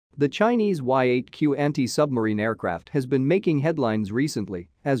The Chinese Y-8Q anti-submarine aircraft has been making headlines recently,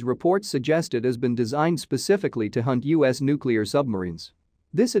 as reports suggest it has been designed specifically to hunt U.S. nuclear submarines.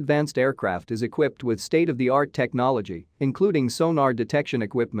 This advanced aircraft is equipped with state-of-the-art technology, including sonar detection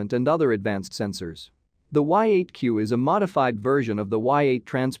equipment and other advanced sensors. The Y-8Q is a modified version of the Y-8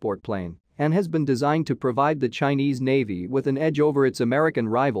 transport plane and has been designed to provide the Chinese Navy with an edge over its American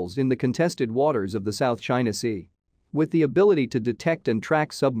rivals in the contested waters of the South China Sea. With the ability to detect and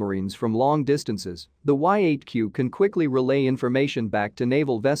track submarines from long distances, the Y-8Q can quickly relay information back to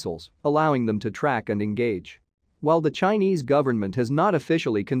naval vessels, allowing them to track and engage. While the Chinese government has not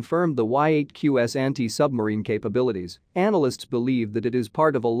officially confirmed the Y-8Q's anti-submarine capabilities, analysts believe that it is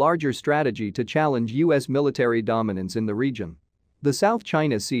part of a larger strategy to challenge U.S. military dominance in the region. The South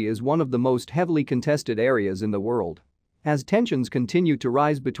China Sea is one of the most heavily contested areas in the world. As tensions continue to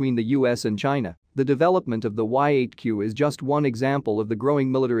rise between the US and China, the development of the Y-8Q is just one example of the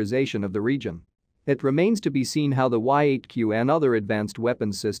growing militarization of the region. It remains to be seen how the Y-8Q and other advanced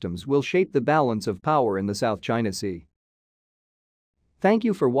weapons systems will shape the balance of power in the South China Sea. Thank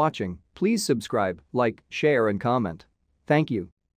you for watching. Please subscribe, like, share and comment. Thank you.